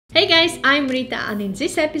Hey guys, I'm Rita, and in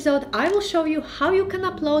this episode I will show you how you can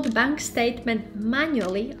upload bank statement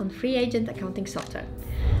manually on FreeAgent accounting software.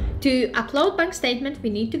 To upload bank statement, we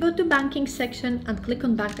need to go to banking section and click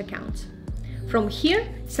on bank accounts. From here,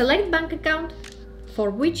 select bank account for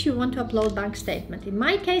which you want to upload bank statement. In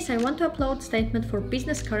my case, I want to upload statement for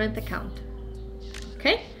business current account.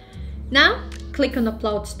 Okay, now click on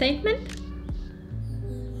upload statement.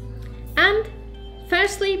 And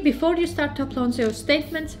firstly, before you start to upload your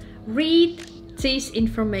statements, read this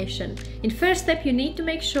information. In first step, you need to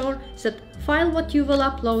make sure that file what you will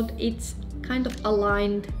upload, it's kind of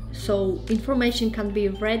aligned so information can be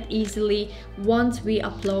read easily once we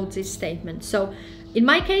upload this statement. So in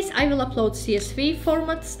my case, I will upload CSV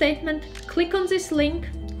format statement. Click on this link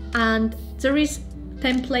and there is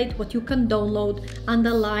template what you can download and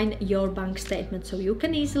align your bank statement so you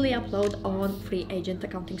can easily upload on FreeAgent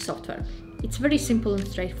accounting software. It's very simple and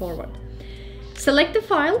straightforward. Select the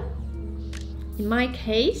file. In my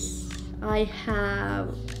case, I have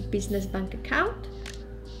business bank account.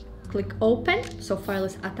 Click open, so file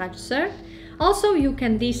is attached there. Also, you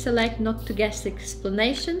can deselect not to guess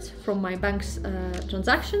explanations from my bank's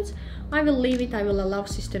transactions. I will leave it, I will allow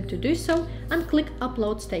system to do so, and click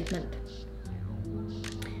upload statement.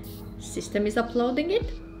 System is uploading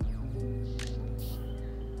it.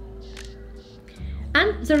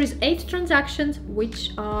 And there is 8 transactions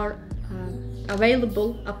which are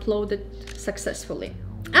available, uploaded successfully.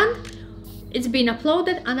 And it's been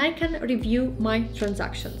uploaded and I can review my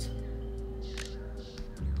transactions.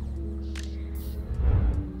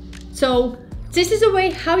 So this is a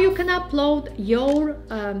way how you can upload your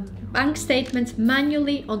bank statements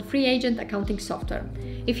manually on FreeAgent accounting software.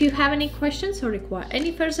 If you have any questions or require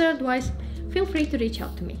any further advice, feel free to reach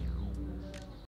out to me.